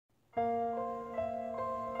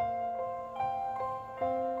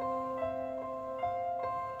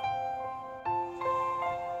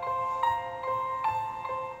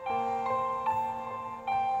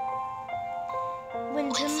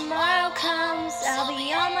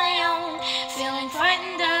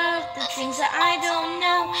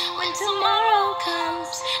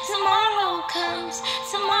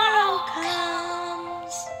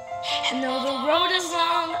And though the road is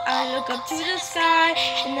long, I look up to the sky.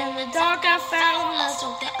 And in the dark I found, let's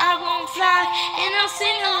hope that I won't fly. And I'll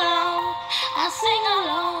sing along, I'll sing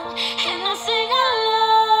along, and I'll sing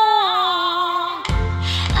along.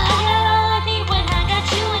 I got all I need when I got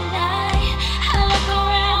you and I look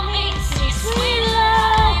around me and see sweet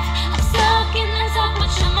life. I'm stuck in the dark,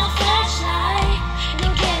 but you're my flashlight.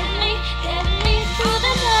 You're getting me through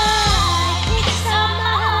the night. Inside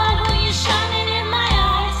my heart when you're shining in my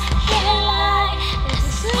eyes. Can't lie, it's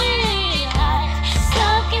a sweet life.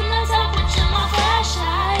 Stuck in the dark, but you're my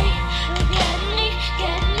flashlight. You're getting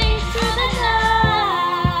me through the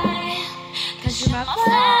night. 'Cause you're my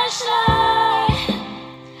flashlight.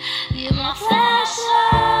 You're my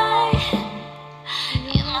flashlight.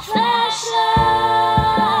 You're my flashlight.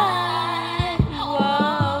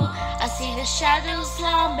 Whoa, I see the shadows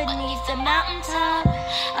long beneath the mountaintop.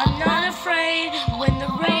 I'm not afraid when the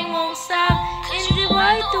rain won't stop. And you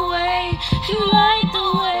light the way, you light the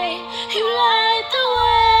way, you light the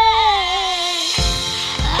way.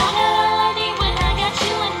 I got all I need when I got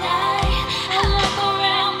you and I look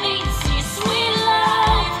around me and see sweet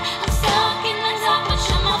life. I'm stuck in the dark, but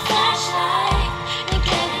you're my flashlight. You're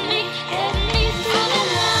getting me through the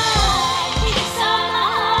night. Inside my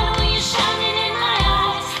heart when you're shining in my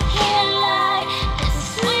eyes. Can't lie, it's a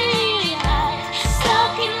sweet life.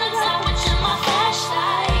 Stuck in the dark, but you're my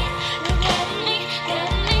flashlight. You're getting me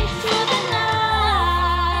through the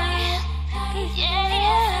night. Yeah, yeah.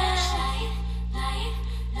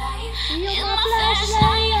 You're my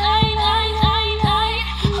flashlight.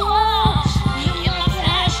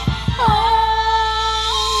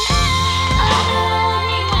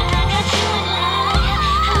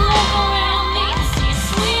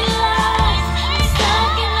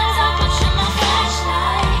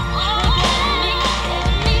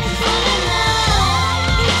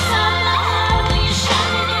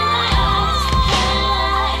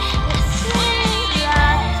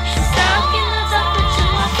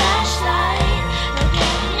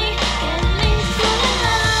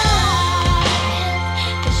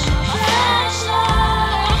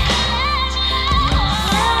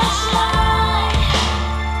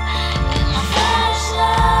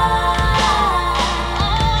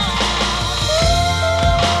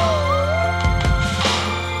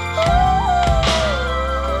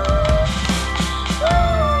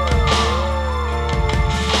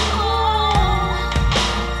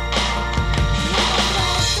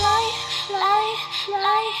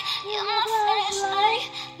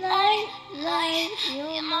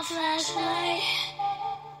 You're my flashlight.